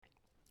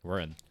We're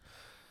in.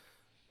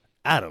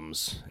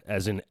 Adams,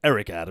 as in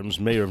Eric Adams,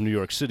 mayor of New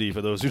York City,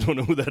 for those who don't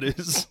know who that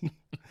is.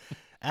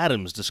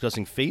 Adams,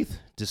 discussing faith,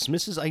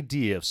 dismisses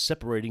idea of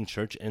separating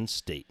church and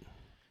state.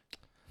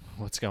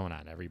 What's going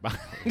on, everybody?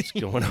 What's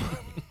going on?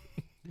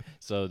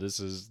 So this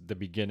is the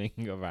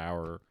beginning of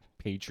our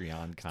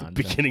Patreon content.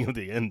 Beginning of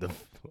the end of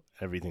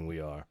everything we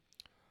are.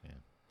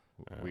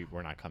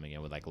 We're not coming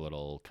in with like a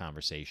little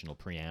conversational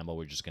preamble.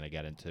 We're just going to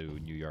get into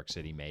New York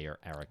City Mayor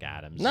Eric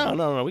Adams.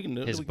 No. We can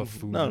do his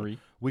buffoonery.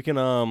 We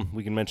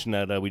can mention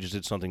that we just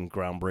did something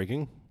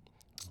groundbreaking.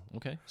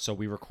 Okay. So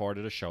we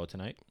recorded a show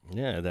tonight.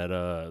 Yeah,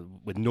 that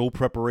with no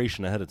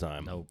preparation ahead of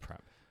time. No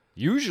prep.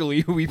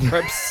 Usually we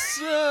prep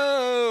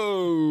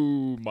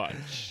so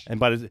much.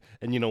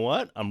 And you know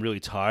what? I'm really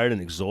tired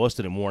and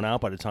exhausted and worn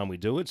out by the time we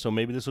do it. So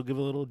maybe this will give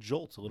a little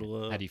jolt, a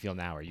little. How do you feel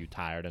now? Are you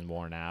tired and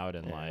worn out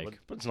and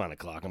But it's 9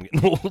 o'clock. I'm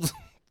getting old.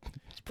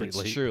 It's pretty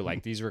late. It's true.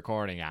 Like these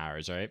recording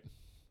hours, right?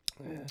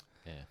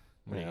 Yeah.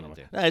 What are you gonna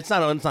do? It's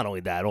not only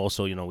that.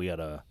 Also, we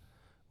had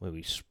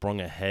we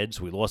sprung ahead,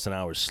 so we lost an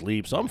hour's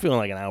sleep. So I'm feeling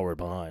like an hour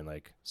behind.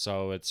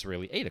 So it's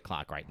really 8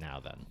 o'clock right now.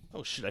 Then.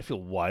 Oh shit! I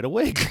feel wide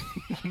awake.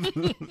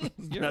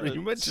 You're now that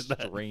you mentioned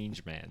that.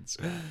 Strange man.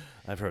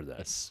 I've heard that.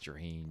 A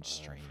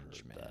strange man.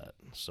 That.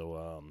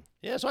 So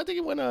so I think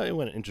it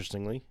went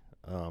interestingly.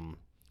 I don't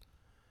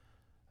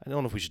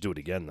know if we should do it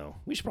again though.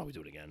 We should probably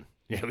do it again.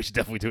 Yeah, we should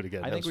definitely do it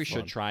again. I think we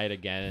should try it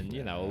again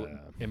and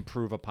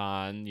improve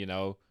upon.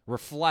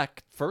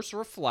 Reflect. First,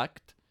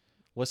 reflect.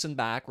 Listen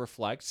back,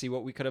 reflect, see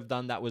what we could have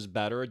done that was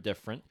better or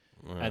different,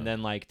 and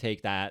then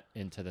take that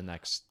into the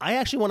next. I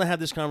actually want to have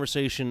this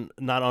conversation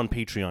not on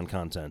Patreon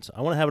content.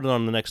 I want to have it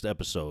on the next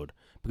episode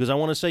because I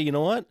want to say, you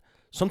know what?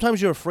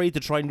 Sometimes you're afraid to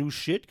try new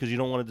shit because you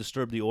don't want to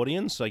disturb the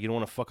audience. Like you don't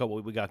want to fuck up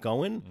what we got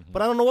going. Mm-hmm.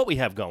 But I don't know what we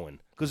have going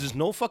because there's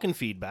no fucking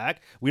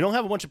feedback. We don't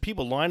have a bunch of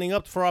people lining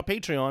up for our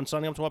Patreon,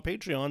 signing up to our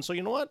Patreon. So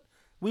you know what?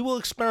 We will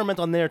experiment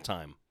on their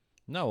time.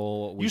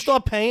 No, you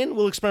start paying,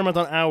 we'll experiment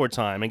on our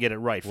time and get it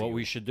right for you. What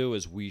we should do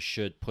is we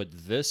should put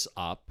this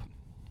up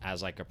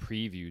as like a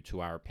preview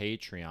to our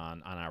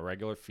Patreon on our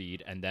regular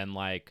feed, and then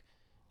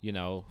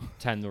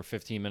 10 or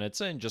 15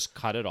 minutes in, just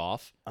cut it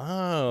off.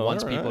 Oh,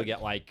 once people get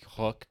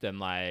hooked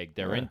and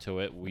they're into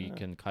it, we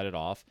can cut it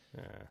off.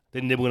 Yeah.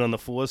 They're nibbling on the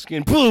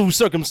foreskin. Boom,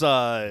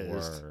 circumcised.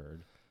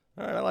 Word.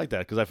 All right, I like that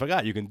because I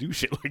forgot you can do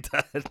shit like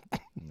that.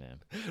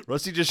 Man.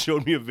 Rusty just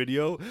showed me a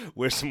video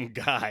where some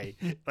guy,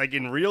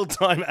 in real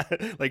time,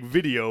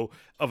 video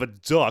of a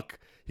duck.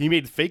 He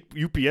made fake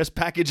UPS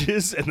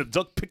packages, and the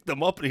duck picked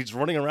them up, and he's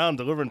running around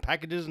delivering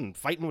packages and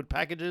fighting with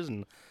packages,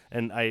 and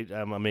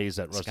I'm amazed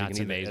that Rusty Scott's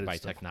can amazed by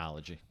stuff.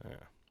 technology. Yeah,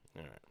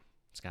 all right.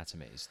 Scott's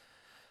amazed.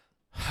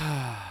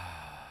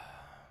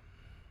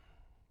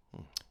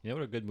 You know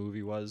what a good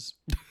movie was?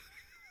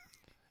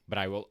 But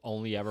I will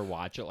only ever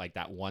watch it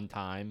that one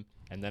time,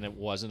 and then it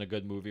wasn't a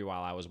good movie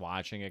while I was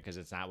watching it because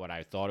it's not what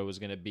I thought it was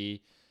going to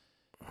be.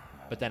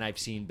 But then I've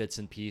seen bits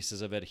and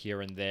pieces of it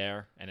here and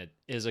there, and it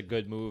is a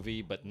good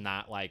movie, but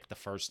not the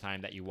first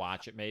time that you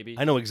watch it, maybe.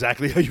 I know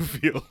exactly how you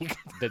feel.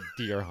 The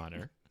Deer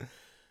Hunter.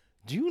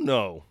 Do you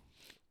know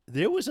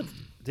there was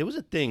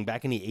a thing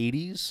back in the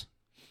 80s?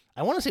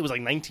 I want to say it was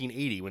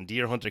 1980 when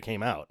Deer Hunter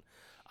came out.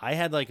 I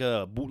had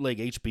a bootleg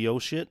HBO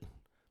shit.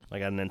 I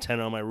got an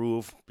antenna on my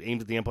roof,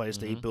 aimed at the Empire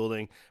State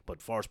Building,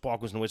 but Forest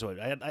Park was in the way. So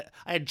I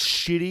had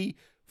shitty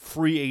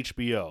free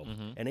HBO,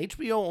 and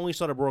HBO only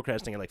started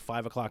broadcasting at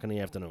 5 o'clock in the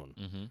afternoon.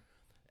 Mm-hmm.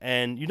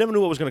 And you never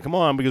knew what was going to come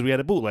on because we had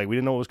a bootleg. We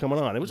didn't know what was coming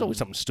on. It was always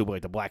something stupid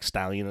like the Black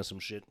Stallion or some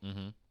shit.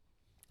 Mm-hmm.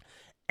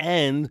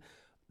 And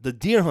the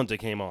Deer Hunter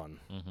came on,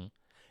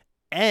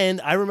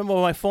 and I remember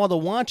my father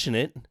watching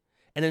it.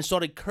 And then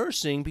started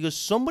cursing because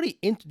somebody,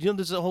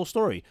 this is a whole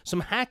story.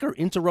 Some hacker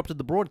interrupted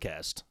the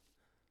broadcast.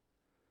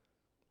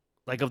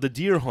 Of the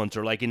Deer Hunter,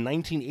 in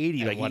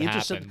 1980, and what he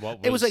happened?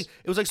 What was... It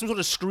was some sort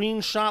of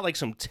screenshot,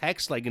 some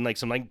text, in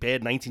some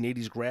bad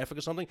 1980s graphic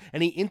or something,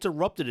 and he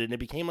interrupted it, and it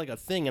became a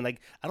thing. And I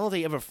don't know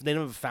if they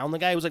never found the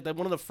guy. It was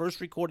one of the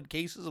first recorded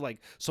cases of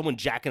someone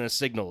jacking a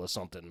signal or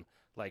something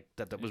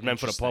that was meant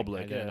for the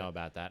public. I didn't know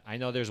about that. I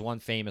know there's one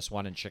famous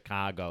one in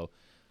Chicago.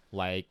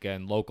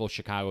 In local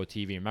Chicago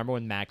TV. Remember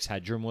when Max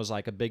Headroom was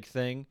a big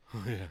thing?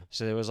 Oh, yeah.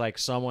 So there was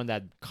someone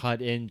that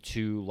cut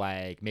into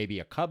maybe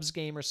a Cubs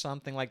game or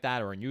something like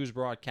that, or a news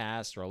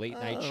broadcast or a late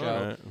night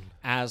show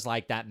as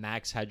that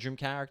Max Headroom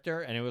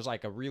character, and it was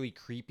a really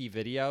creepy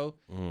video.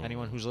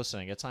 Anyone who's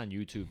listening, it's on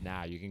YouTube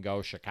now. You can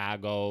go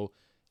Chicago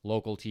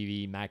local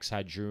TV Max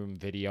Headroom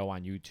video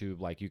on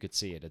YouTube. You could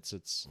see it.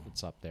 It's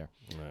up there.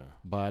 Yeah.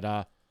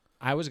 But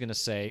I was gonna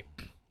say,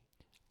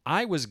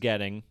 I was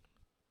getting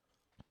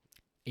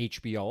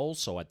HBO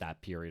also at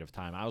that period of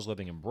time. I was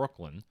living in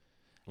Brooklyn,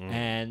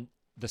 and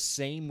the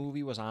same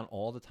movie was on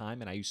all the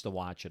time, and I used to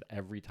watch it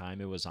every time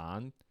it was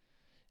on.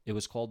 It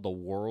was called The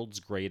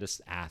World's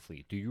Greatest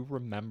Athlete. Do you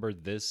remember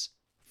this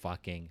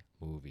fucking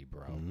movie,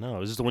 bro?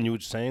 No. Is this the one you were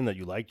saying that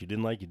you liked, you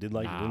didn't like, you did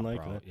like, you didn't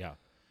like? Bro, yeah.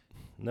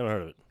 Never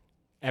heard of it.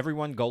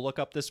 Everyone go look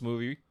up this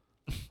movie.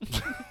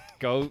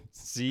 Go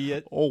see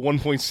it. All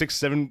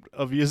 1.67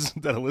 of you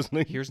that are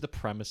listening. Here's the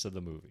premise of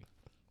the movie.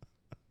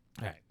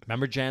 All right.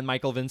 Remember Jan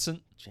Michael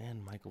Vincent?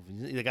 Jan Michael,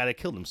 the guy that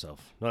killed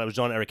himself. No, that was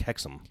John Eric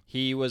Hexum.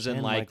 He was in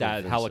Jan like Michael that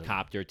Vincent.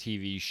 helicopter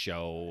TV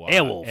show,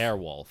 Airwolf.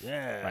 Airwolf.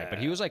 Yeah. Right. But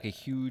he was like a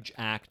huge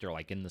actor,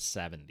 like in the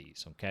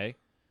 70s. Okay.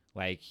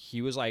 Like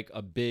he was like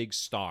a big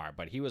star,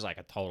 but he was like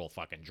a total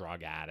fucking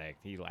drug addict.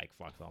 He like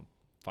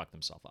fucked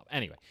himself up.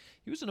 Anyway,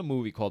 he was in a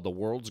movie called The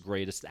World's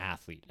Greatest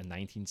Athlete in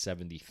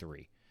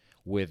 1973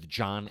 with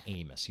John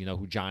Amos. You know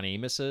who John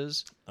Amos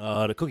is?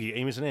 The cookie,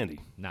 Amos and Andy.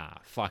 Nah,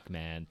 fuck,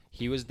 man.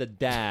 He was the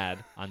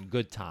dad on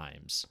Good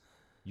Times.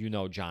 You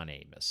know John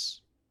Amos.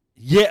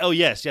 Yeah. Oh,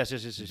 yes.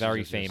 Very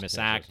yes, famous yes.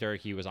 actor.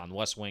 He was on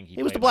West Wing.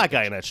 He was the played, black like,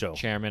 guy in that show.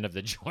 Chairman of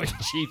the Joint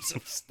Chiefs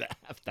of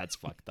Staff. That's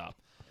fucked up.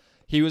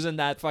 He was in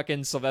that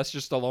fucking Sylvester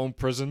Stallone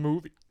prison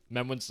movie.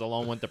 Remember when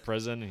Stallone went to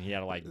prison and he had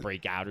to like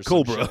break out or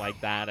some Cobra. shit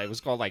like that? It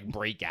was called like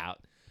Breakout.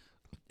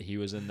 He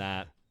was in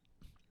that.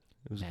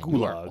 It was Man,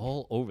 you are Gulag.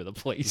 all over the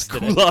place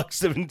today. Gulag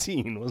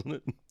 17, wasn't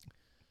it?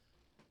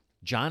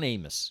 John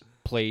Amos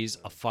plays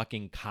a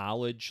fucking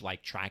college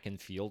like track and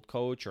field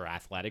coach or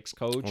athletics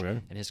coach,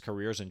 Okay. and his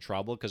career's in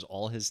trouble because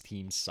all his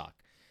teams suck.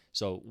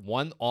 So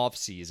one off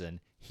season,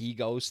 he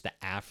goes to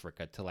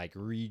Africa to like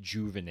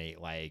rejuvenate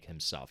like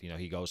himself. You know,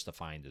 he goes to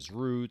find his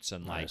roots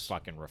and like Nice.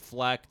 fucking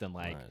reflect and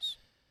like. Nice.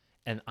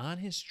 And on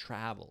his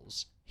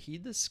travels, he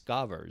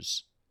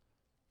discovers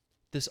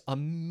this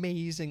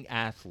amazing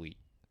athlete.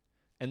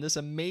 And this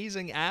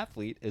amazing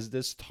athlete is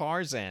this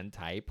Tarzan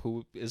type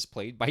who is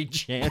played by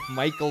Jan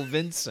Michael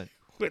Vincent.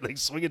 Wait, like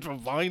swinging from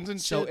vines and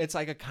So shit? it's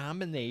like a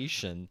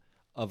combination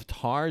of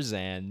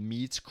Tarzan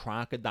meets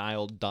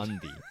Crocodile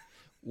Dundee,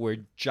 where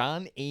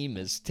John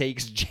Amos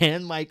takes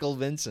Jan Michael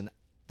Vincent,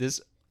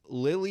 this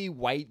lily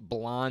white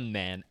blonde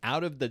man,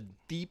 out of the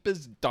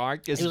deepest,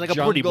 darkest He was like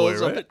a pretty boy,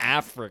 jungles of right?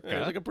 Africa. Yeah, he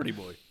was like a pretty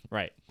boy.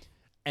 Right.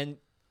 And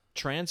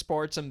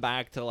transports him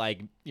back to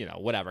like, you know,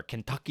 whatever,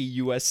 Kentucky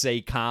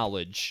USA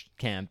College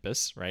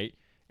campus, right?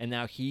 And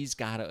now he's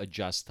got to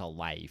adjust to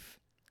life.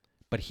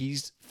 But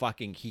he's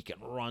fucking, he can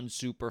run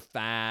super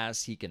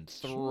fast. He can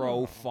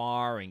throw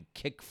far and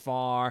kick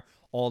far.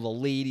 All the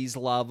ladies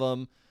love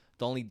him.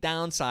 The only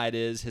downside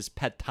is his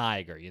pet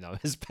tiger. You know,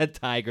 his pet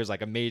tiger is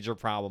like a major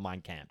problem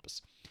on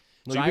campus.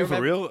 No, So you I do for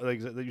remem- real?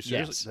 Like, are you serious?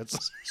 Yes.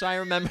 That's, So I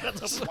remember,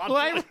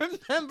 I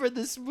remember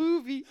this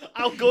movie.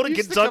 I'll go to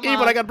Used Kentucky, come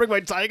but I on. got to bring my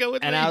tiger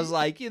with And me. I was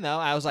like, you know,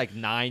 I was like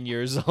 9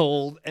 years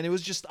old, and it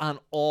was just on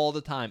all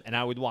the time, and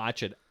I would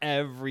watch it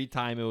every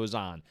time it was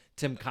on.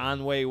 Tim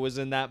Conway was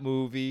in that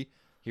movie.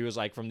 He was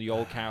like from the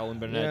old Carolyn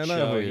Burnett Yeah, I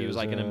know show. who he He was is,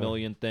 like in a yeah.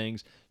 million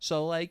things.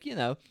 So like, you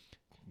know,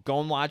 go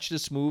and watch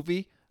this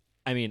movie.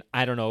 I mean,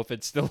 I don't know if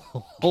it still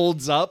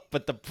holds up,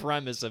 but the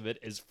premise of it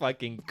is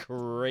fucking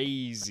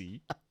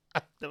crazy.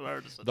 Never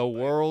heard of such The a thing.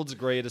 World's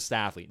Greatest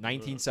Athlete,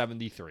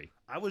 1973.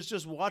 I was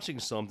just watching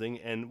something,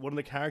 and one of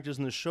the characters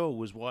in the show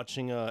was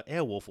watching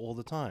Airwolf all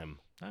the time.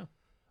 Oh.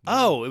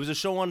 Oh, it was a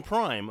show on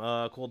Prime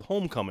called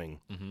Homecoming.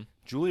 Mhm.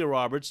 Julia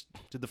Roberts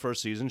did the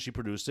first season. She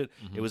produced it.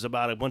 Mm-hmm. It was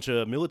about a bunch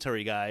of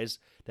military guys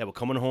that were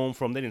coming home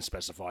from, they didn't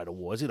specify the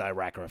wars, either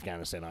Iraq or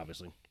Afghanistan,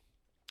 obviously,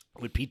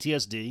 with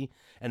PTSD,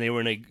 and they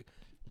were in a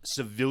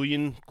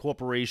civilian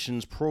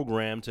corporations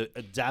program to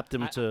adapt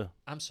them to...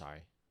 I'm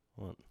sorry.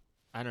 What?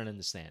 I don't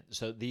understand.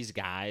 So these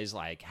guys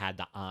like had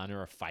the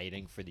honor of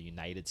fighting for the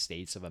United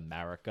States of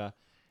America,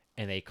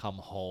 and they come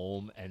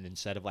home, and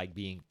instead of like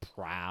being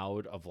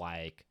proud of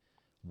like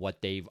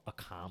what they've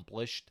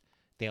accomplished,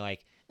 they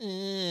like,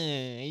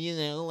 you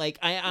know, like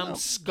I'm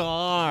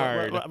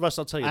scarred. Russ,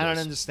 I'll tell you I this.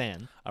 don't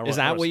understand. All Is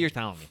right, that Russ. what you're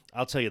telling me?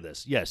 I'll tell you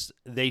this. Yes,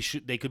 they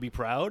could be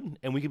proud,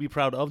 and we could be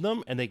proud of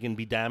them, and they can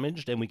be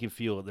damaged, and we can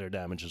feel their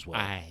damage as well.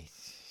 I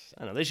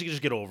don't know. They should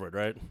just get over it,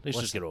 right? They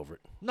should just get over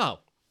it. No,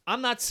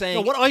 I'm not saying.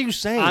 No, what are you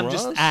saying, I'm Russ?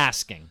 just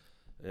asking.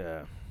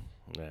 Yeah.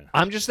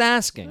 I'm just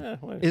asking. Yeah,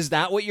 wait. Is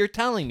that what you're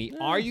telling me?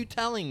 Are you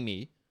telling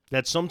me?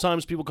 That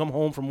sometimes people come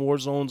home from war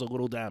zones a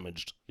little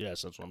damaged.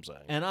 Yes, that's what I'm saying.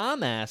 And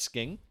I'm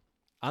asking,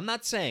 I'm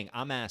not saying,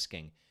 I'm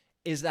asking,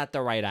 is that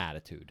the right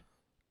attitude?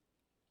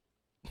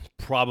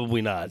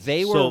 Probably not.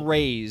 They were So-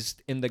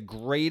 raised in the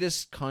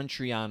greatest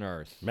country on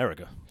earth.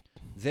 America.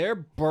 Their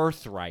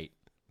birthright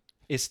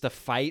is to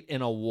fight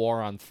in a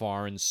war on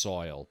foreign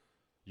soil,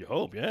 You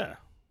hope, yeah.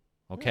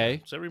 okay?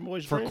 It's every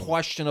boy's For dream.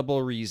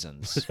 questionable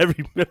reasons.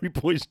 every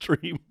boy's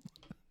dream.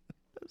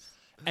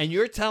 And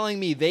you're telling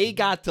me they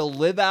got to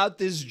live out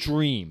this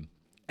dream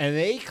and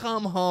they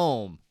come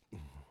home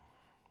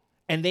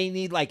and they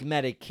need like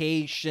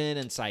medication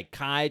and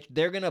psychiatry.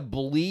 They're going to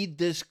bleed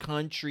this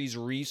country's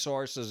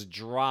resources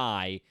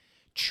dry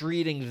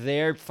treating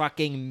their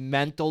fucking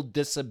mental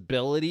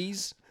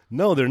disabilities.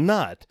 No, they're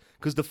not.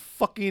 Because the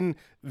fucking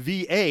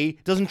VA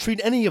doesn't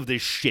treat any of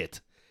this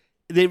shit.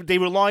 They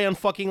rely on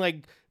fucking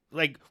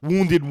like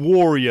Wounded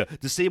Warrior,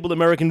 Disabled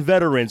American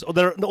Veterans. Oh,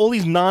 they're all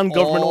these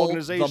non-government All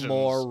organizations. the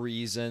more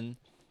reason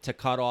to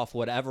cut off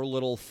whatever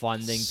little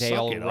funding they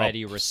Suck it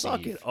already up. receive.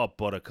 Suck it up,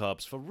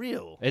 Buttercups, for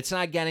real. It's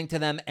not getting to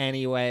them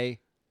anyway.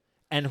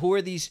 And who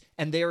are these?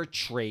 And they're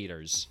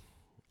traitors.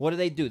 What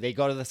do? They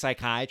go to the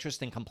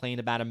psychiatrist and complain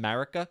about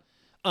America.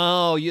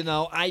 oh,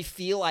 I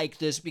feel like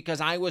this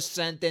because I was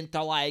sent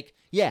into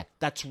yeah,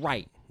 that's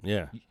right.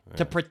 Yeah.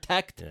 To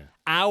protect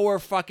our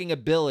fucking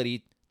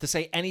ability to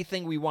say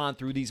anything we want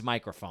through these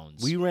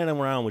microphones. We ran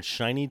around with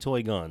shiny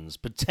toy guns,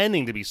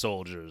 pretending to be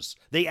soldiers.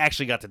 They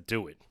actually got to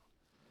do it.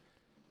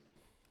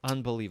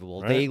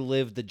 Unbelievable. Right? They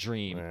lived the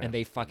dream, Yeah, and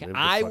they fucking. lived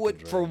the I fucking would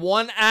dream. for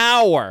 1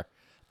 hour.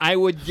 I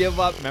would give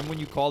up. Remember when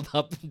you called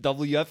up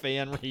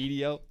WFAN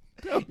radio?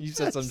 You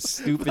said some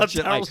stupid That's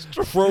shit how like,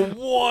 strong- for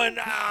 1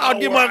 hour. I'll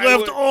give my I left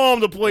would- arm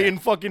to play in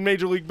fucking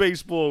Major League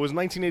Baseball. It was The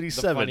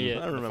 1987. funny, I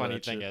don't remember the funny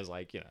that thing shit.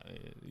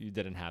 is, you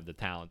didn't have the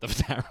talent of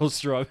Daryl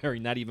Strawberry,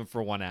 not even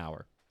for 1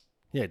 hour.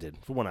 Yeah, I did.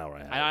 For 1 hour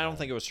I had. I don't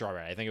think it was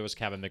Strawberry. I think it was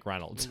Kevin It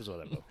McReynolds. was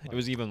whatever. It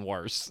was even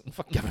worse.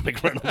 Fuck Kevin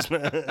McReynolds,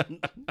 man.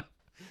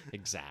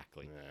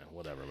 Exactly. Yeah,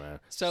 whatever, man.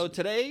 So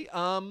today,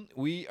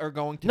 we are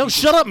going to. No, be-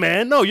 shut up,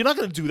 man. No, you're not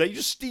going to do that. You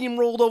just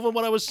steamrolled over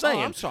what I was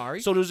saying. I'm sorry.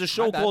 So there's a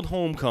show My bad. called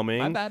Homecoming.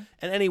 My bad.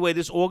 And anyway,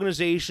 this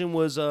organization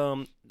was,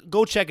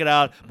 go check it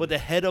out, but the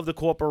head of the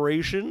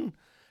corporation,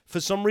 for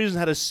some reason,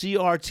 had a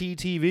CRT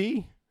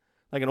TV,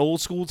 like an old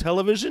school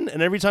television,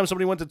 and every time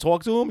somebody went to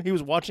talk to him, he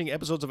was watching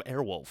episodes of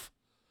Airwolf.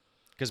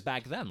 Because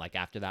back then,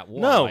 after that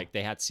war, No.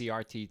 they had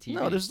CRT TV.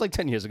 No, this is like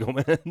 10 years ago,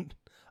 man.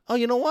 Oh,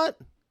 you know what?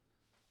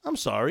 I'm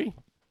sorry.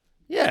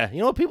 Yeah, you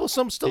know what? People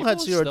still People had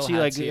still CRT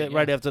had like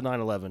right after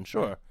 9/11.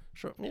 Sure.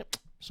 Yeah.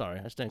 Sorry,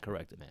 I stand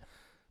corrected.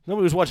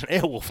 Nobody was watching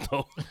Airwolf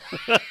though.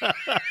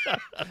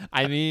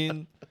 I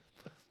mean,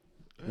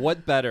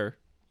 what better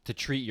to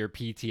treat your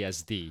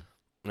PTSD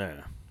Nah.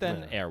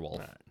 than Airwolf?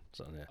 Nah.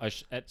 So, yeah. I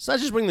So I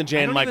just bring the don't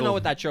Jan even Michael. know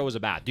what that show was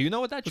about. Do you know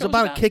what that It show was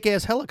about a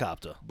kick-ass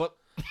helicopter. But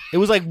It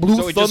was like Blue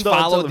so it Thunder. just on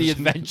followed the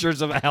television.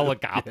 adventures of a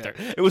helicopter.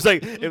 It was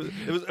like it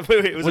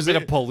was Was it a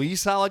bit-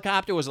 police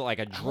helicopter? Was it like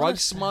a drug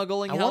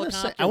smuggling I want to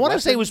helicopter?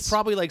 say it was Weapons?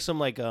 probably like some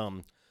like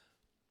helicopter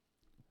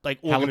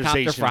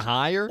organizations for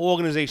hire.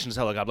 organizations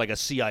helicopter, like a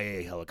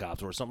CIA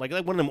helicopter or something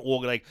like one of them,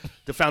 like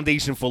the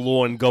Foundation for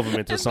Law and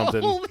Government or And something.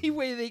 the only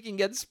way they can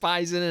get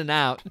spies in and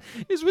out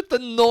is with the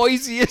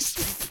noisiest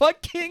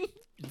fucking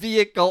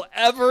vehicle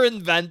ever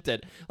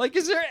invented.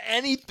 Is there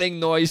anything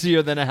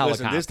noisier than a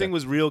helicopter? Listen, this thing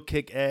was real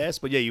kick ass,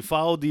 but yeah, you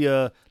followed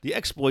the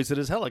exploits of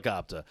this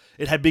helicopter.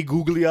 It had big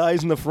googly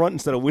eyes in the front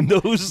instead of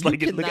windows. You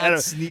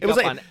cannot sneak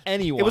up on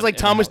anyone. It was like in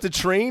a Thomas the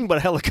Train,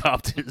 but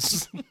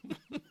helicopters.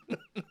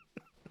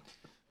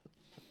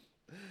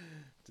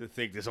 To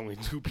think there's only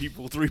 3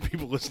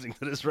 people listening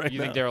to this right You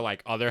now. think there are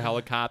other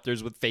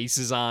helicopters with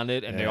faces on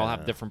it, and they all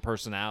have Yeah. different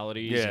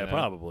personalities? Yeah,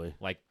 probably.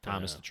 Like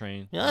Thomas the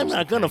Train. Yeah, I'm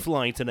not gonna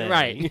fly today.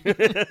 Right.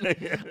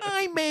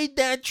 I made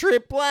that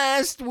trip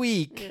last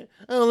week.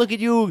 Oh, look at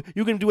you!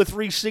 You can do a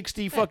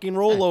 360 fucking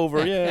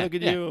rollover. Yeah, look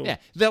at you. Yeah,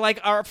 they're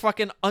like our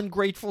fucking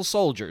ungrateful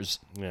soldiers.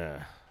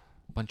 Yeah.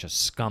 Bunch of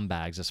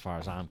scumbags, as far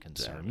as I'm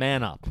concerned.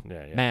 Man up.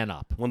 Yeah, yeah. Man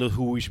up. Wonder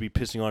who we should be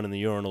pissing on in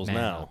the urinals Man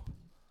now. up.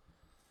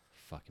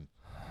 Fucking.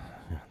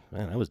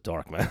 Man, that was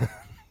dark, man.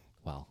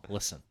 Well,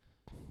 listen.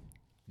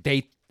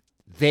 They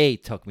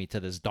took me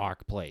to this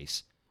dark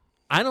place.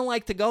 I don't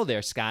like to go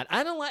there, Scott.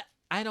 I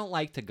don't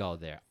like to go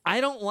there. I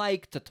don't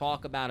like to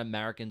talk about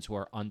Americans who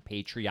are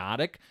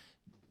unpatriotic.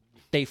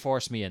 They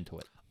force me into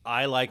it.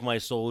 I like my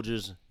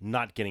soldiers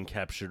not getting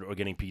captured or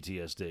getting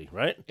PTSD,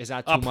 right? Is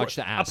that too much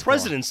to ask A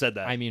president said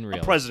that. I mean, really.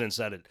 A president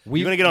said it. We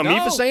You gonna get on me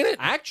for saying it?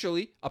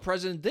 Actually, a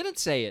president didn't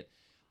say it.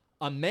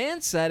 A man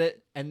said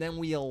it, and then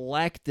we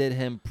elected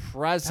him That was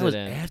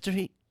president. after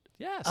he.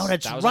 Yes. Oh,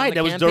 that's that was right. on the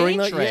That was during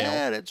the. campaign trail.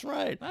 Yeah, that's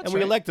right. That's and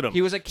we right. elected him.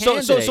 He was a So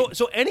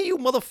candidate. any of you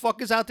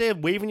motherfuckers out there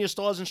waving your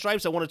stars and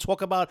stripes that want to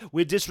talk about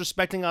we're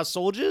disrespecting our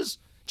soldiers,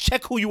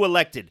 check who you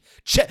elected.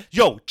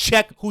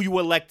 Check who you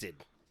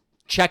elected.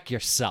 Check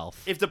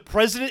yourself. If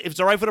it's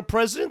all right for the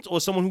president or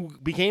someone who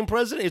became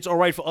president, it's all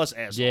right for us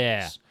assholes.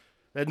 Yeah.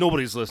 That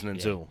nobody's listening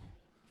to.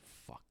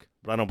 Fuck.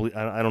 But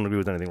I don't agree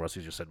with anything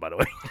Rusty just said, by the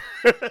way.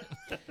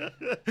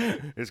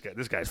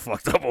 This guy's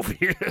fucked up over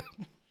here.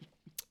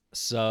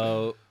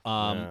 So,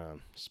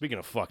 Speaking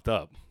of fucked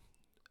up,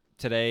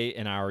 today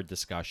in our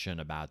discussion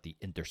about the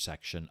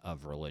intersection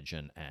of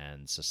religion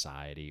and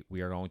society,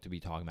 we are going to be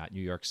talking about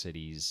New York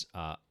City's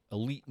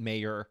elite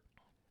mayor,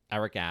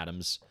 Eric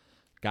Adams.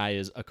 Guy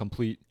is a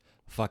complete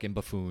fucking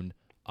buffoon.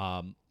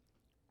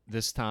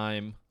 This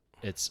time,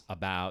 it's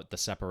about the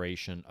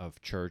separation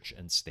of church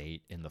and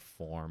state in the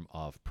form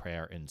of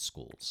prayer in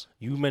schools.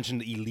 you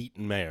mentioned elite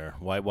mayor.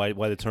 Why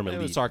the term It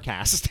elite? was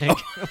sarcastic.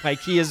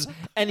 He is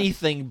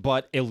anything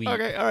but elite.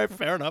 Okay, all right,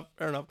 fair enough.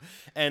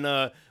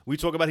 And we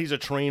talk about he's a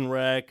train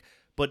wreck,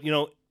 but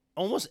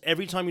almost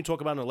every time you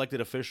talk about an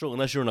elected official,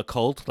 unless you're in a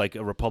cult, like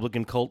a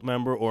Republican cult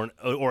member or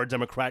a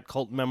Democrat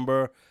cult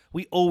member,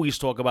 we always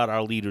talk about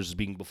our leaders as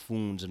being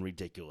buffoons and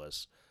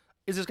ridiculous.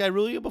 Is this guy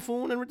really a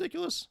buffoon and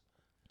ridiculous?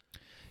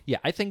 Yeah,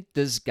 I think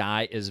this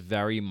guy is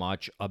very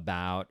much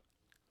about,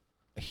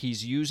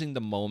 he's using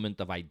the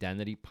moment of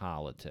identity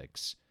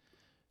politics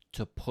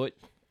to put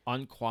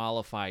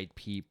unqualified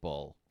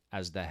people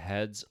as the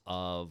heads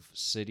of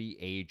city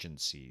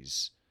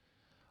agencies.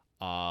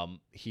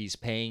 He's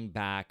paying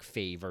back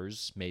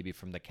favors, maybe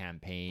from the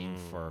campaign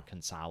for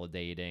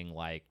consolidating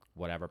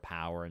whatever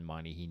power and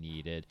money he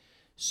needed.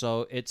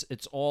 So it's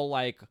all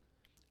like,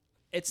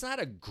 it's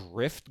not a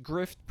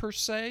grift per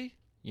se,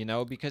 you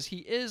know, because he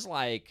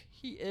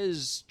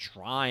is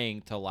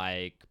trying to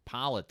like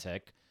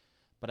politic,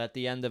 but at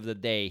the end of the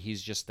day,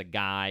 he's just a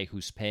guy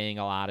who's paying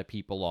a lot of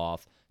people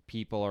off.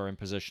 People are in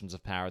positions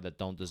of power that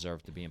don't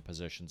deserve to be in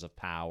positions of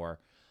power.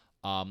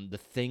 The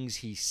things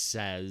he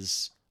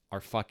says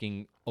are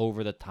fucking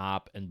over the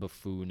top and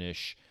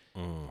buffoonish.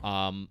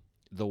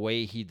 The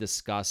way he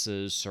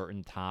discusses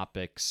certain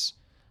topics,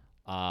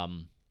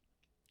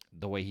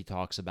 the way he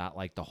talks about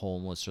like the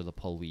homeless or the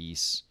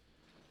police,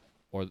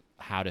 or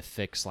how to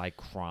fix like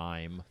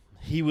crime.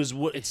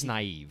 It's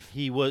naive.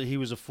 He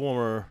was a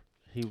former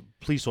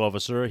police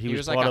officer. He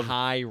was like part a of,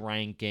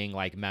 high-ranking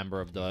like member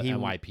of the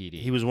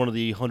NYPD. He was one of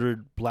the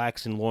 100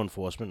 Blacks in Law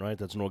Enforcement, right?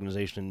 That's an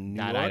organization in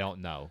New York. I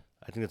don't know.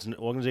 I think that's an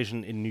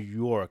organization in New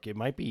York. It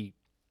might be.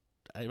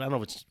 I don't know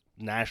if it's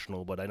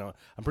national, but I'm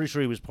pretty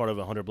sure he was part of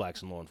 100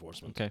 Blacks in Law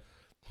Enforcement. Okay.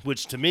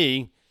 Which to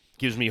me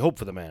gives me hope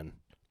for the man.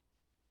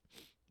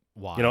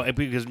 Why? You know,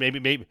 because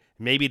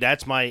maybe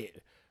that's my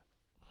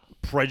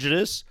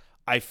prejudice.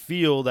 I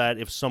feel that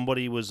if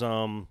somebody was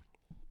law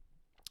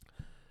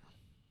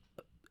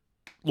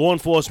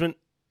enforcement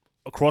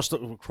across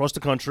the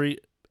country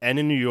and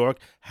in New York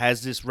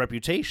has this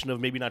reputation of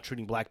maybe not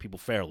treating black people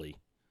fairly.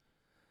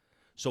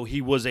 So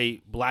he was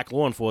a black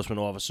law enforcement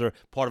officer,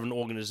 part of an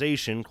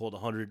organization called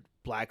 100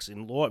 Blacks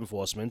in Law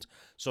Enforcement.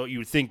 So you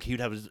would think he'd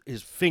have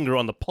his finger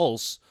on the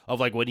pulse of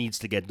like what needs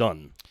to get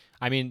done.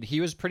 I mean,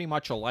 he was pretty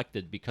much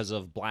elected because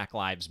of Black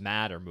Lives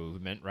Matter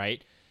movement,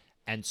 right?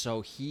 And so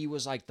he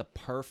was like the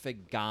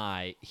perfect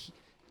guy.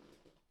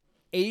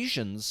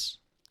 Asians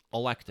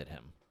elected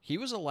him. He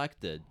was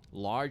elected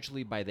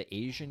largely by the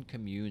Asian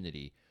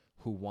community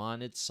who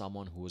wanted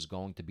someone who was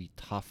going to be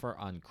tougher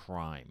on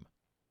crime.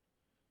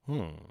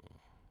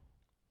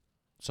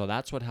 So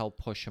that's what helped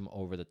push him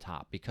over the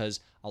top, because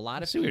a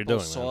lot of people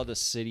saw the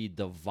city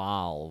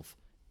devolve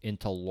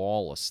into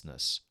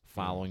lawlessness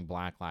following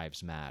Black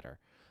Lives Matter.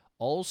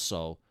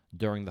 Also,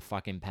 during the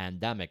fucking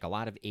pandemic, a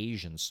lot of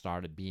Asians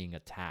started being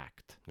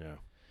attacked. Yeah.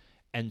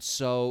 And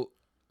so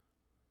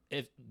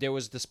if there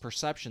was this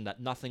perception that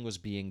nothing was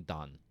being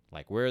done.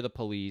 Like, we're the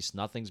police,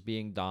 nothing's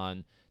being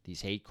done.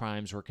 These hate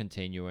crimes were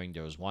continuing.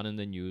 There was one in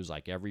the news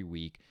like every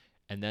week.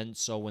 And then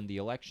so when the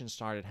election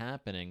started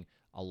happening,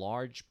 a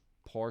large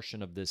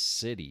portion of this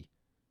city,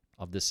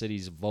 of the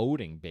city's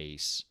voting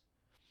base,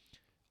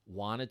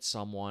 wanted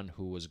someone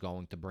who was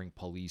going to bring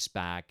police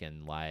back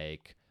and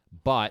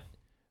but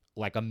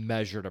a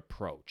measured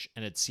approach.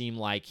 And it seemed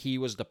like he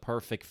was the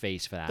perfect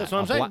face for that. That's what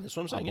I'm saying. That's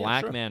what I'm saying. A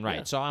black man, right.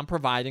 Yeah. So I'm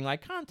providing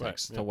like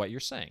context Right, to what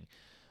you're saying.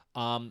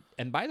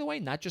 And by the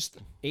way, not just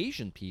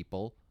Asian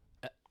people,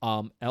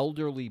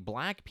 elderly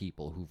black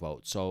people who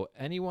vote. So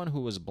anyone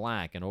who is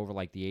black and over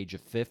like the age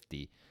of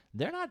 50,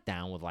 they're not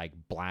down with like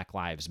Black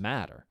Lives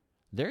Matter.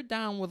 They're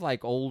down with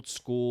like old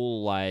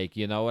school, like,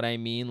 you know what I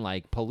mean?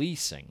 Like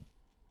policing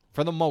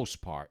for the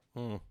most part.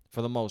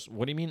 For the most,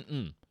 what do you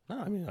mean? No,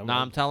 I mean,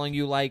 I'm telling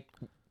you like,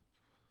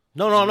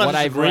 no, I'm not what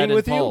I've disagreeing read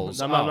with in you.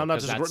 polls. I'm not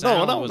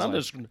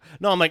disagreeing.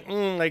 I'm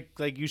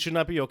like you should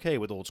not be okay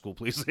with old school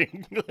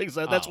policing.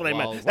 That's what I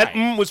meant. Right.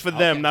 That was for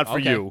them, not for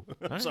okay. you.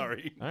 All right.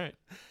 Sorry. All right.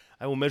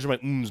 I will measure my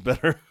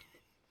better.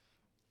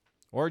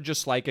 Or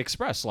just like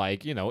express,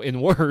 like, you know,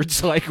 in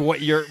words, like what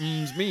your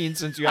mean,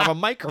 since you have a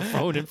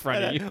microphone in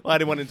front of you. Well, I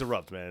didn't want to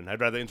interrupt, man. I'd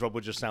rather interrupt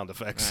with just sound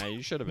effects.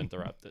 You should have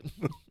interrupted.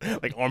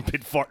 Like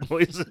armpit fart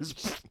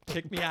noises.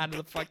 Kick me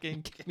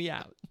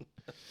out.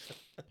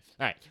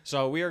 All right,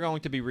 so we are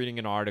going to be reading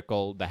an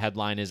article. The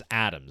headline is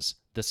Adams,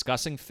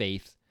 Discussing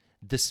Faith,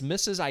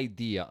 Dismisses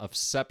Idea of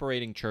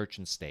Separating Church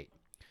and State.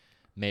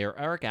 Mayor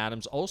Eric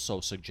Adams also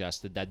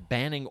suggested that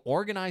banning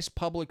organized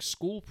public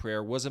school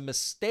prayer was a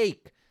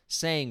mistake,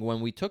 saying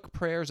when we took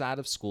prayers out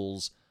of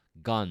schools,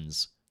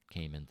 guns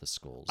came into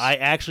schools. I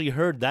actually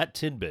heard that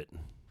tidbit.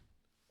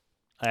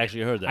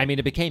 I mean,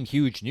 it became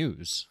huge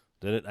news.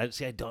 Did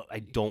it? I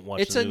don't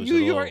watch It's the a news New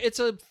at York. all. It's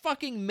a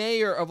fucking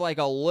mayor of like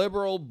a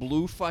liberal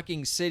blue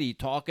fucking city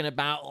talking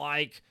about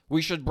like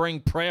we should bring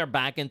prayer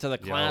back into the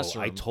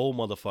classroom. I told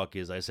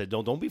motherfuckers, I said,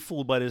 don't be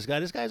fooled by this guy.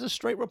 This guy's a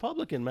straight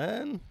Republican,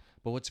 man.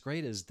 But what's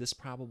great is this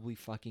probably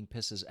fucking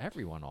pisses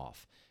everyone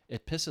off.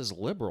 It pisses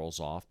liberals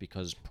off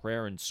because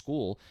prayer in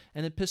school,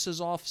 and it pisses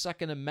off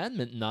Second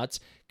Amendment nuts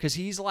because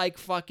he's like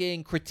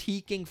fucking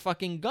critiquing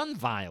fucking gun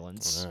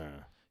violence.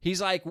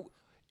 He's like,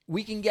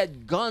 we can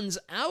get guns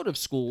out of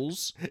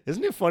schools.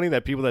 Isn't it funny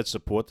that people that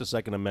support the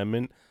Second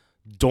Amendment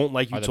don't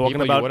like you Are the talking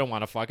people about? You wouldn't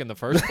want to fuck in the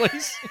first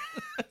place.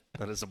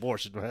 That is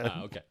abortion, man.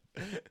 Okay.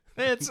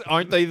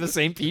 Aren't they the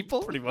same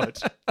people? Pretty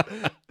much.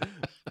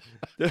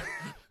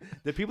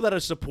 The people that are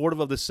supportive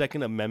of the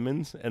Second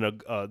Amendment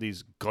and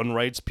these gun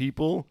rights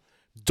people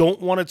don't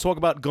want to talk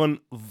about gun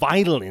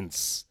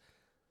violence.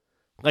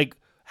 Like,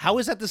 how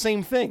is that the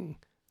same thing?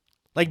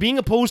 Like, being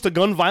opposed to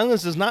gun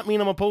violence does not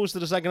mean I'm opposed to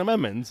the Second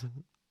Amendment.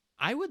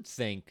 I would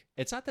think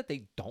it's not that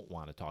they don't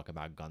want to talk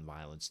about gun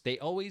violence. They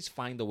always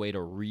find a way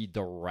to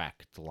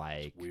redirect,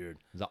 like, Weird.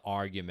 the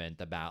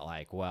argument about,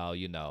 like, well,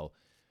 you know,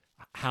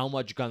 how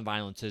much gun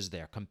violence is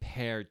there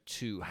compared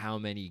to how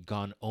many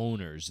gun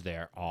owners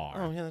there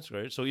are. Oh yeah, that's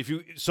great. So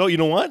you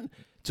know what?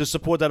 To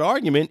support that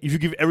argument, if you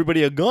give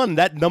everybody a gun,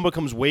 that number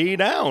comes way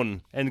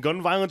down, and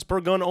gun violence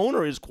per gun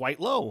owner is quite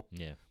low.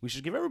 Yeah. We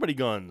should give everybody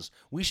guns.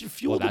 We should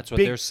fuel that's what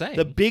big, they're saying.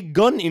 the big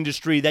gun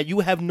industry that you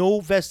have no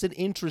vested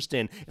interest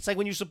in. It's like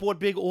when you support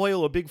big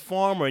oil or big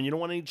pharma and you don't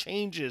want any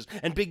changes,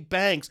 and big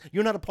banks.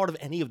 You're not a part of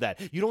any of that.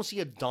 You don't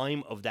see a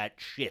dime of that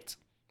shit.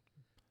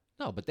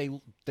 No, but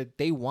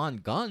they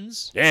want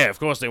guns. Yeah, of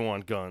course they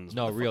want guns.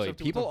 No, What the fuck's really. up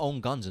to People with own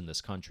guns in this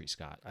country,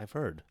 Scott. that? I've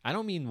heard. I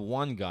don't mean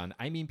one gun.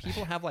 I mean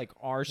people have like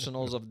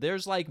arsenals of.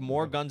 There's like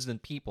more guns than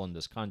people in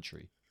this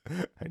country.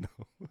 I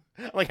know.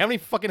 Like, how many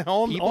fucking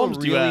arms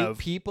do you really, have?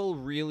 people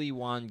really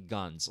want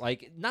guns.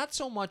 Like, not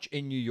so much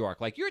in New York.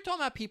 Like, you're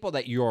talking about people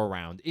that you're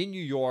around in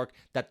New York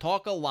that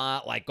talk a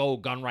lot, like, oh,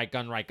 gun right,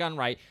 gun right, gun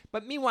right.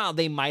 But meanwhile,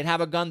 they might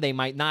have a gun, they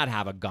might not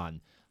have a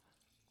gun.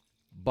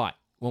 But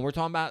when we're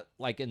talking about,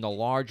 like, in the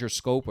larger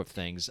scope of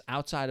things,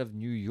 outside of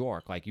New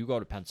York, like, you go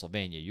to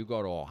Pennsylvania, you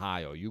go to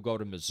Ohio, you go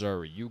to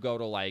Missouri, you go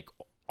to, like,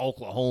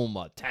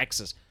 Oklahoma,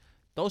 Texas,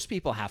 those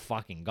people have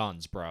fucking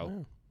guns,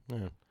 bro.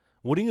 Yeah.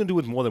 What are you going to do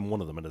with more than one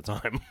of them at a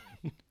time?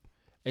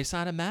 It's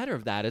not a matter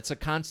of that. It's a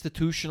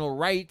constitutional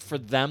right for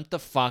them to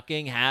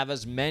fucking have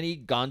as many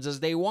guns as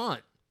they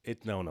want.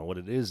 No. What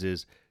it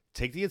is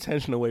take the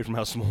attention away from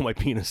how small my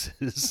penis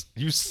is.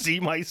 You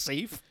see my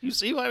safe? You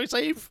see my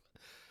safe?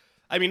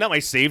 I mean, not my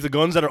safe, the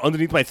guns that are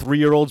underneath my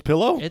 3-year-old's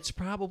pillow. It's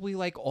probably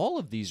like all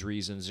of these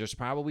reasons. There's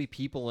probably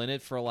people in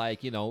it for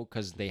like,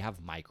 because they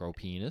have micro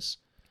penis.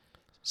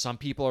 Some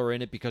people are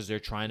in it because they're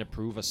trying to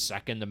prove a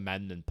Second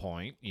Amendment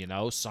point.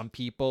 Some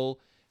people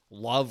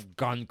love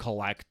gun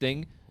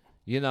collecting.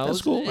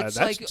 That's cool.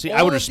 It's See, all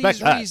I would of respect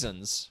these that.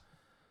 reasons.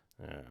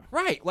 Yeah.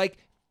 Right. Like,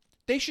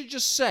 they should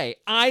just say,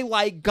 I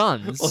like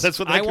guns. Well, that's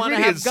what I that want to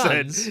comedian have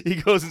said. guns. He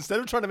goes, instead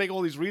of trying to make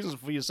all these reasons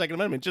for your Second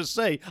Amendment, just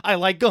say, I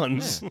like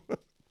guns. Yeah.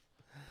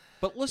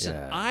 But listen,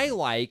 Yeah. I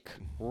like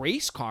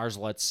race cars,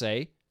 let's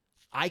say.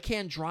 I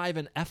can't drive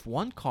an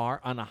F1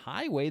 car on a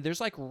highway. There's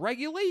like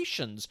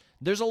regulations.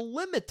 There's a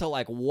limit to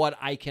like what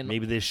I can.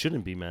 Maybe there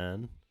shouldn't be,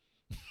 man.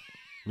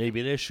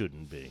 Maybe there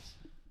shouldn't be.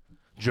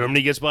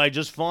 Germany gets by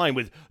just fine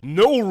with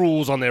no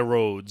rules on their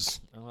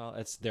roads. Well,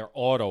 it's their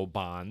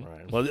Autobahn.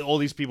 Right. Well, all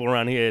these people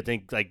around here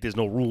think like there's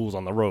no rules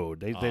on the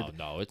road.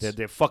 No,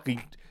 They're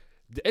fucking.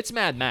 it's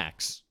Mad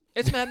Max.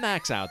 It's Mad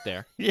Max out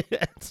there. Yeah.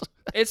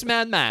 It's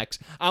Mad Max.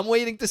 I'm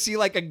waiting to see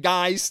like a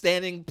guy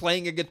standing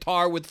playing a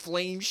guitar with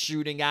flames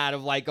shooting out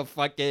of like a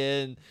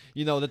fucking,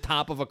 the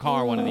top of a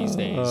car one of these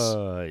days.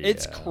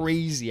 It's Yeah.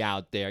 crazy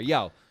out there.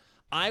 Yo,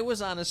 I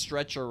was on a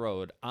stretch of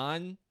road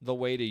on the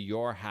way to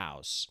your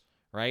house,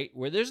 right?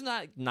 Where there's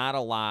not a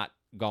lot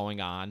going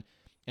on.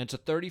 And it's a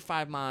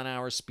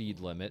 35-mile-an-hour speed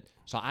limit.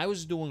 So I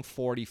was doing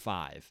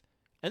 45.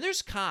 And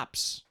there's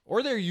cops,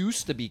 or there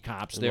used to be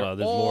cops there. Well,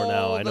 there's more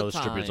now. I know the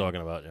strip time. you're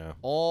talking about, yeah.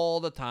 All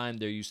the time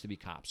there used to be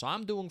cops. So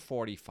I'm doing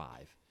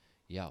 45.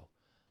 Yo,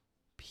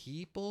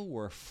 people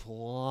were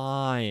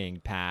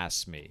flying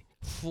past me.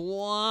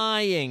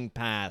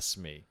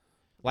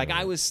 Like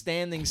I was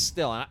standing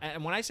still.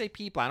 And when I say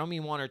people, I don't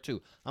mean one or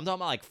two. I'm talking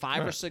about like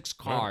 5 or 6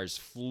 cars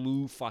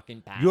flew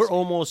fucking past You're me.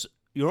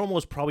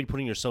 almost probably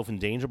putting yourself in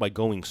danger by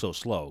going so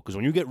slow. Because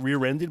when you get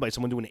rear-ended by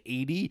someone doing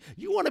 80,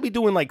 you want to be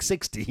doing like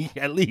 60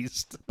 at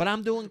least. But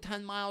I'm doing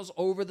 10 miles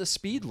over the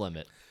speed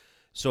limit.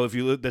 So if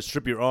you look that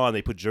strip you're on,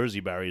 they put Jersey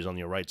barriers on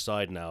your right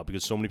side now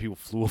because so many people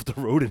flew off the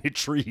road and hit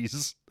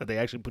trees that they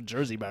actually put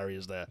Jersey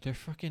barriers there. They're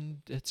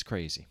fucking, it's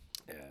crazy.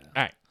 Yeah.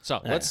 All right, so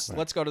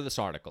let's go to this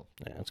article.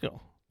 Yeah, let's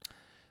go.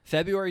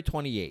 February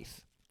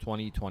 28th,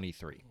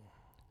 2023.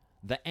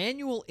 The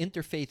annual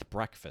Interfaith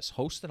Breakfast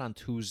hosted on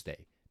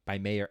Tuesday by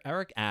Mayor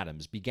Eric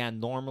Adams began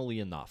normally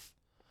enough.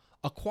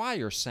 A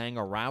choir sang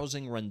a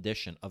rousing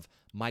rendition of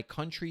My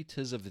Country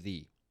 'Tis of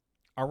Thee.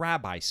 A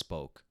rabbi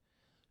spoke.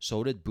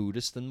 So did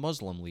Buddhist and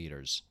Muslim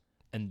leaders.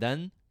 And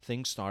then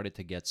things started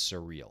to get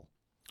surreal.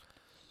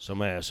 So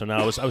now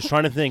I was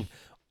trying to think.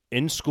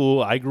 In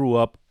school, I grew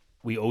up,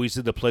 we always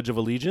did the Pledge of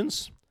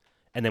Allegiance,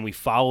 and then we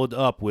followed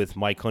up with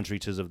My Country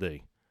 'Tis of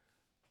Thee.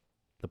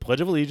 The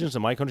Pledge of Allegiance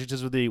and My Country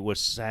 'Tis of Thee was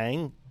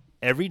sang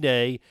every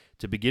day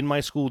to begin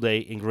my school day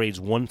in grades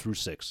 1 through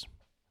 6.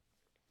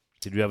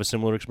 Did you have a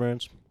similar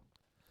experience?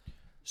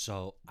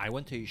 So I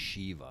went to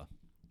yeshiva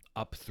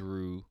up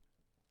through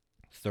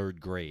 3rd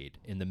grade.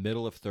 In the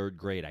middle of 3rd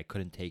grade, I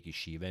couldn't take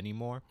yeshiva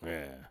anymore.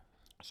 Yeah.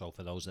 So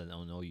for those that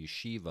don't know,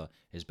 yeshiva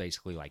is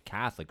basically like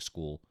Catholic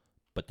school,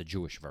 but the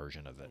Jewish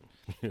version of it.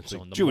 It's So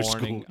like in the Jewish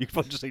morning- school. You can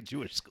probably just say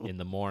Jewish school. In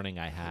the morning,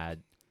 I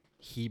had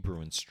Hebrew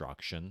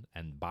instruction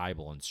and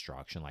Bible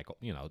instruction, like,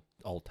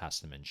 Old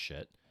Testament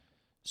shit.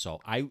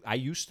 So I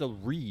used to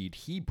read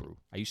Hebrew.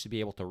 I used to be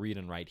able to read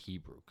and write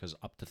Hebrew because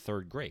up to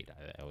 3rd grade,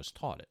 I was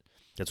taught it.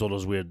 That's all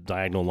those weird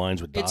diagonal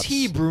lines with dots. It's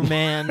Hebrew,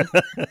 man.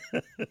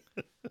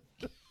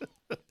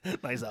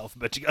 Nice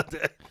alphabet you got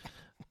there.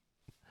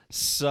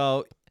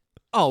 So,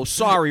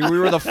 sorry, we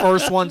were the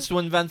first ones to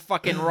invent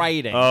fucking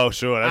writing. Oh,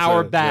 sure. That's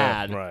Our yeah,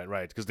 bad.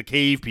 right. Because the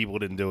cave people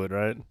didn't do it,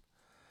 right?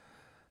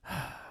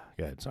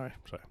 Go ahead. Sorry.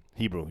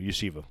 Hebrew,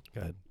 yeshiva.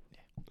 Go ahead.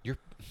 You're.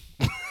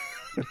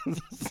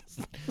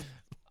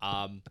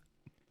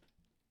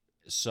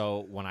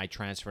 So when I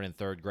transferred in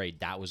third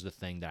grade, that was the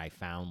thing that I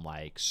found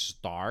like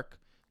stark.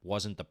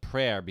 Wasn't the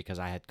prayer because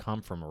I had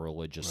come from a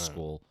religious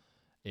school.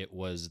 It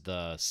was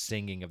the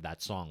singing of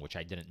that song, which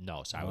I didn't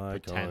know. So I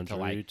would pretend to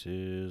like.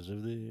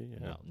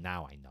 No,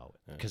 now I know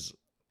it because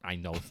I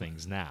know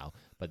things now.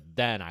 But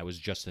then I was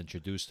just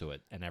introduced to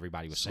it, and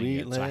everybody was singing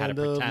it. So I had to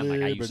pretend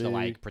like I used to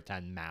like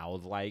pretend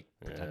it.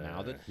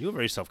 You were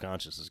very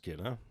self-conscious as a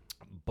kid, huh?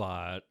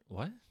 But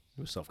what?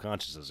 You were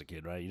self-conscious as a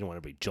kid, right? You don't want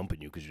everybody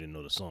jumping you because you didn't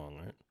know the song,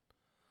 right?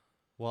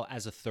 Well,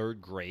 as a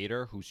third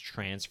grader who's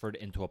transferred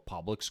into a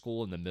public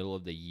school in the middle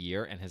of the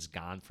year and has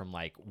gone from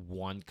like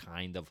one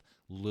kind of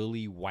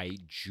lily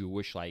white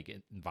Jewish like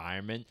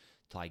environment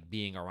to like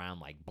being around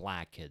like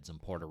black kids and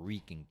Puerto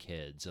Rican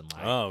kids and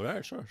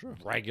like sure.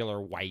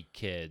 regular white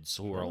kids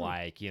who are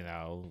like, you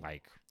know,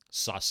 like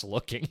sus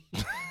looking.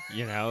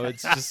 You know,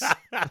 it's just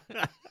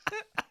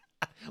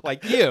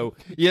like you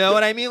know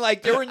what I mean?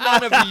 Like there were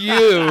none of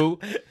you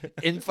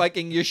in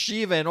fucking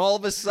yeshiva, and all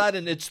of a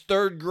sudden it's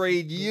third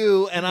grade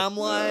you, and I'm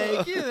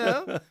like, you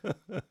know,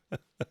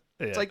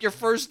 it's like your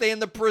first day in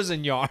the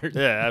prison yard.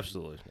 Yeah,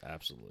 absolutely.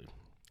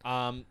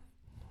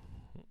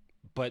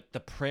 But the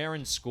prayer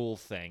in school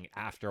thing,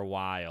 after a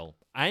while,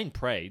 I didn't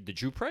pray.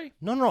 Did you pray?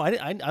 No,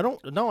 I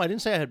don't. No, I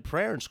didn't say I had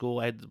prayer in school.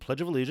 I had the Pledge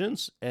of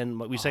Allegiance, and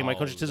we sang "My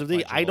Country 'Tis of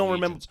Thee." I don't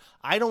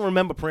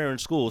remember prayer in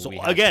school. So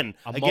again,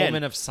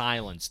 moment of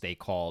silence, they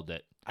called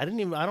it. I didn't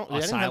have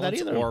that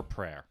either. Or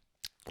prayer.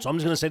 So I'm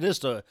just gonna say this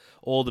to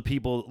all the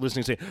people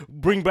listening: say,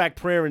 bring back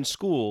prayer in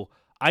school.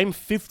 I'm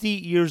 50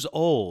 years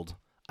old.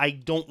 I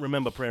don't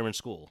remember prayer in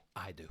school.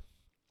 I do.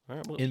 All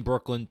right, well, in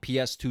Brooklyn,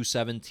 PS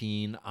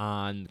 217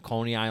 on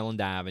Coney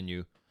Island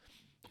Avenue.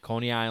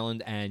 Coney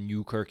Island and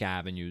Newkirk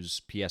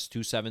Avenues, PS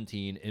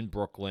 217 in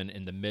Brooklyn,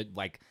 in the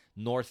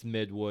North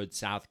Midwood,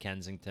 South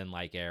Kensington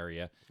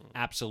area.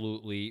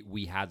 Absolutely,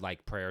 we had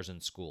like prayers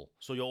in school.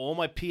 So all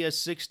my PS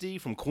 60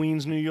 from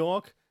Queens, New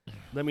York,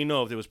 let me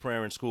know if there was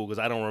prayer in school because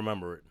I don't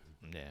remember it.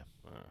 Yeah.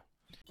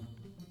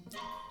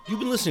 You've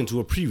been listening to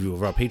a preview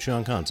of our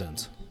Patreon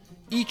content.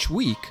 Each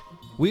week,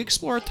 we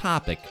explore a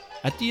topic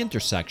at the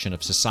intersection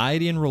of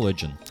society and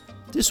religion.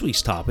 This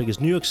week's topic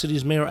is New York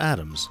City's Mayor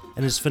Adams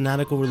and his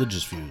fanatical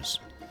religious views.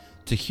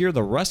 To hear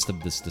the rest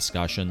of this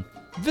discussion,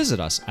 visit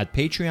us at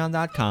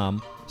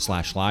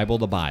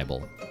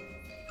patreon.com/libelthebible.